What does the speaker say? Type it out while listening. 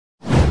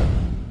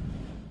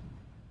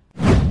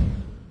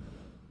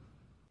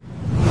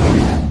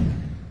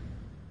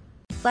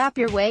Flap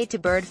your way to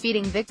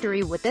bird-feeding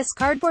victory with this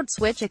cardboard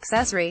switch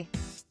accessory.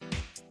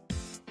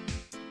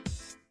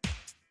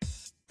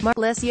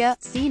 Licea,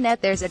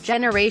 CNET There's a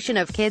generation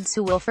of kids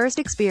who will first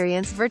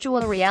experience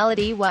virtual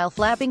reality while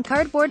flapping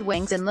cardboard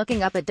wings and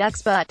looking up a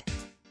duck's butt.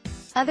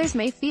 Others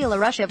may feel a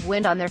rush of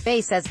wind on their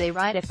face as they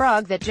ride a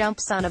frog that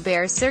jumps on a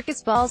bear's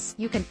circus balls.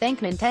 You can thank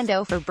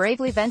Nintendo for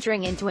bravely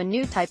venturing into a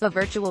new type of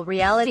virtual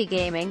reality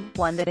gaming,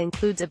 one that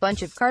includes a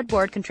bunch of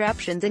cardboard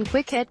contraptions and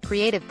quick-hit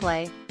creative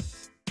play.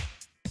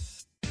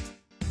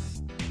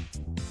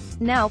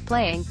 Now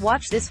playing,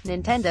 watch this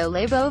Nintendo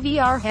Labo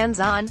VR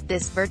hands-on,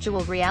 this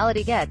virtual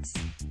reality gets.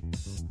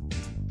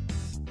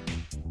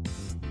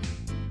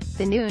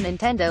 The new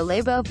Nintendo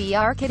Labo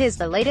VR kit is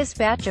the latest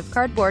batch of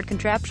cardboard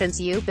contraptions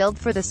you build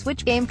for the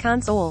Switch game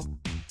console.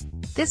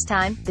 This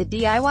time, the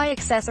DIY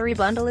accessory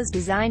bundle is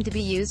designed to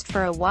be used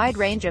for a wide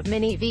range of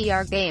mini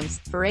VR games,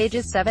 for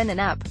ages 7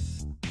 and up.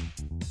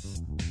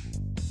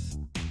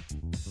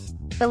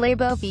 The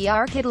Labo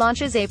VR kit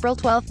launches April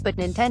 12, but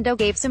Nintendo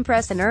gave some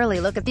press an early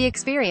look at the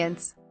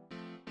experience.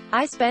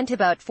 I spent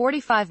about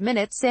 45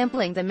 minutes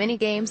sampling the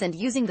mini-games and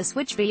using the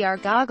Switch VR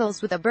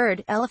goggles with a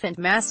bird, elephant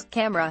mask,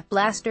 camera,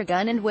 blaster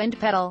gun and wind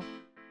pedal.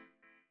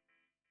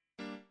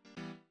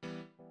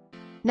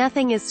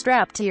 Nothing is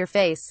strapped to your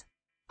face.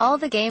 All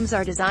the games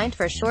are designed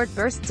for short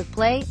bursts of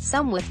play,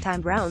 some with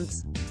timed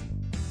rounds.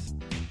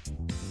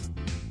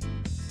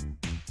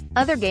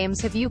 Other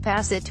games have you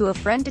pass it to a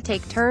friend to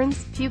take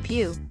turns,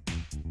 pew-pew.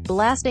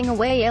 Blasting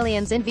away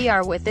aliens in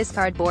VR with this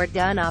cardboard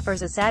gun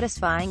offers a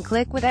satisfying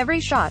click with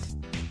every shot.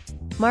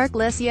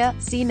 Licea,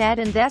 CNET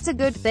and that's a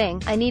good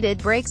thing. I needed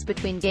breaks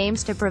between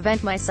games to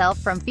prevent myself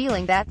from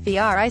feeling that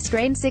VR eye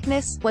strain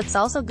sickness. What's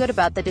also good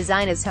about the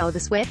design is how the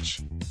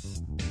Switch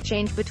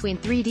change between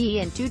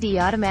 3D and 2D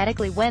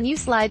automatically when you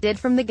slide it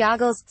from the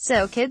goggles,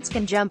 so kids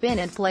can jump in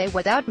and play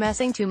without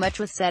messing too much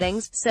with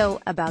settings. So,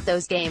 about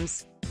those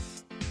games.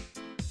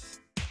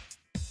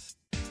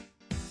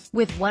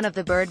 With one of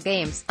the bird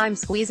games, I'm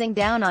squeezing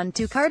down on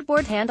 2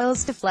 cardboard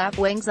handles to flap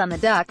wings on the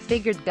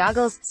duck-figured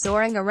goggles,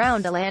 soaring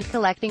around a land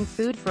collecting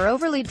food for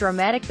overly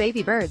dramatic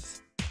baby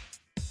birds.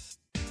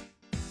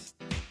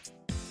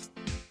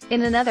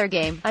 In another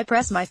game, I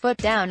press my foot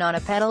down on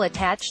a pedal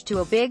attached to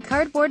a big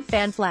cardboard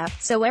fan flap,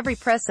 so every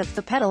press of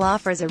the pedal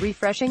offers a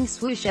refreshing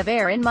swoosh of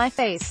air in my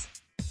face.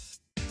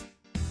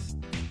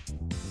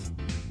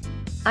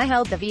 I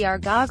held the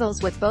VR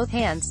goggles with both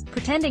hands,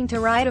 pretending to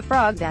ride a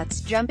frog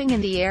that's jumping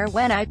in the air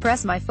when I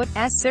press my foot,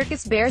 as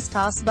circus bears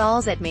toss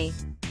balls at me.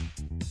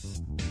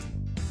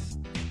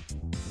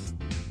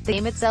 The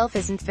game itself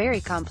isn't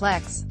very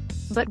complex.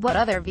 But what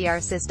other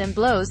VR system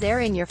blows air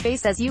in your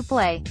face as you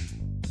play?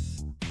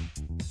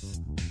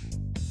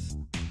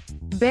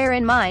 Bear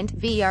in mind,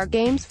 VR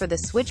games for the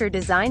Switch are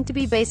designed to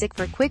be basic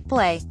for quick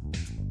play.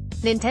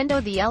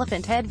 Nintendo The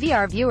Elephant Head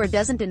VR Viewer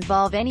doesn't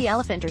involve any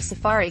elephant or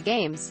safari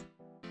games.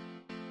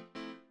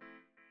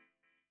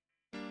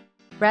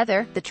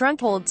 Rather, the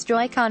trunk holds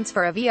Joy-Cons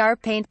for a VR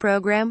paint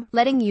program,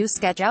 letting you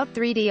sketch out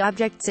 3D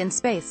objects in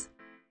space.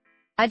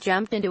 I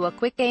jumped into a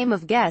quick game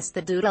of Guess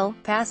the Doodle,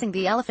 passing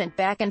the elephant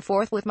back and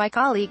forth with my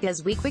colleague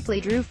as we quickly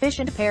drew fish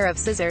and a pair of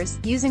scissors,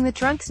 using the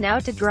trunks now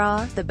to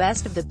draw. The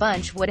best of the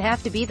bunch would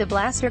have to be the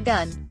blaster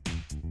gun.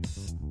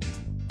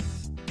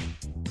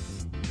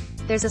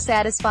 There's a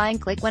satisfying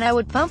click when I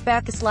would pump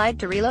back a slide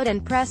to reload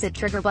and press a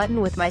trigger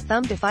button with my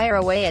thumb to fire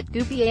away at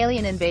goopy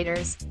alien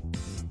invaders.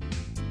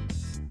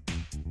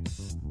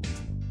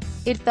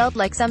 It felt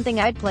like something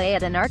I'd play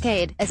at an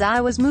arcade, as I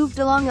was moved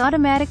along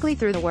automatically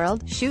through the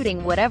world,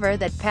 shooting whatever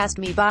that passed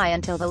me by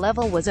until the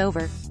level was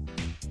over.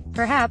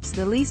 Perhaps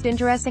the least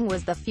interesting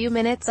was the few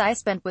minutes I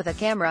spent with a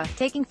camera,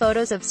 taking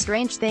photos of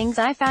strange things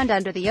I found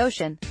under the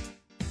ocean.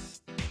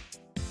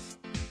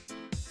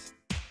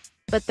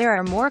 But there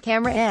are more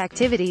camera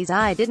activities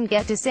I didn't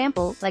get to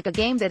sample, like a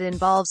game that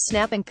involves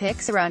snapping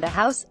pics around a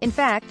house. In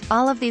fact,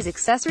 all of these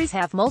accessories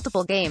have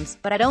multiple games,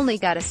 but I'd only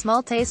got a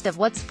small taste of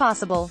what's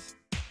possible.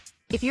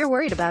 If you're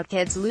worried about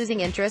kids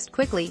losing interest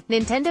quickly,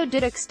 Nintendo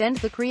did extend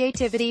the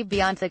creativity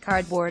beyond the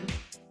cardboard.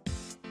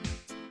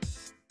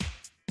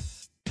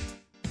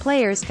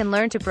 Players can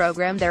learn to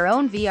program their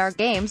own VR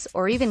games,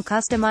 or even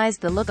customize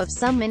the look of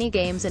some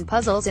mini-games and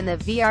puzzles in the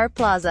VR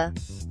Plaza.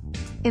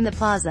 In the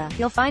Plaza,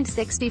 you'll find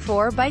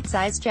 64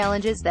 bite-sized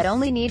challenges that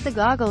only need the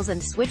goggles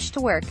and Switch to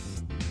work.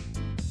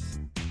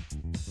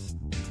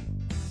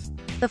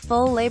 The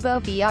full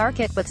Labo VR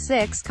kit with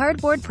 6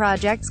 cardboard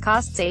projects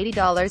costs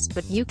 $80,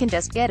 but you can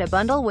just get a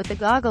bundle with the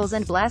goggles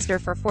and blaster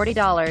for $40.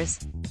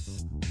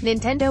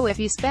 Nintendo, if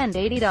you spend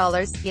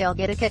 $80, you'll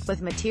get a kit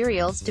with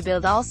materials to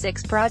build all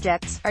 6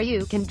 projects, or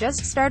you can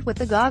just start with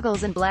the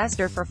goggles and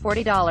blaster for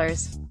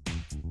 $40.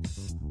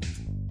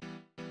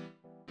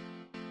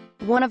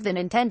 One of the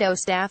Nintendo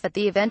staff at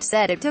the event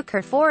said it took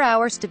her 4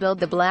 hours to build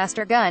the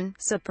blaster gun,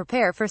 so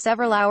prepare for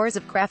several hours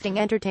of crafting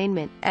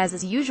entertainment, as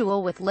is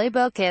usual with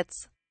Labo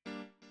kits.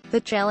 The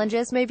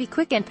challenges may be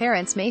quick and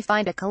parents may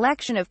find a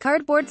collection of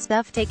cardboard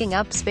stuff taking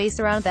up space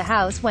around the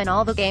house when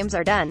all the games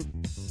are done.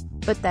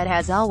 But that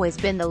has always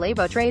been the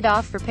Labo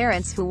trade-off for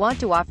parents who want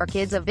to offer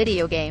kids a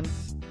video game.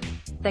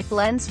 that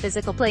blends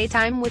physical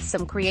playtime with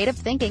some creative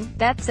thinking.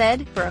 That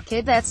said, for a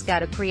kid that's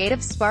got a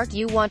creative spark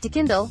you want to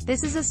kindle,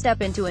 this is a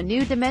step into a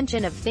new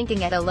dimension of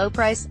thinking at a low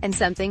price, and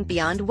something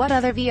beyond what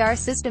other VR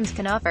systems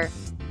can offer.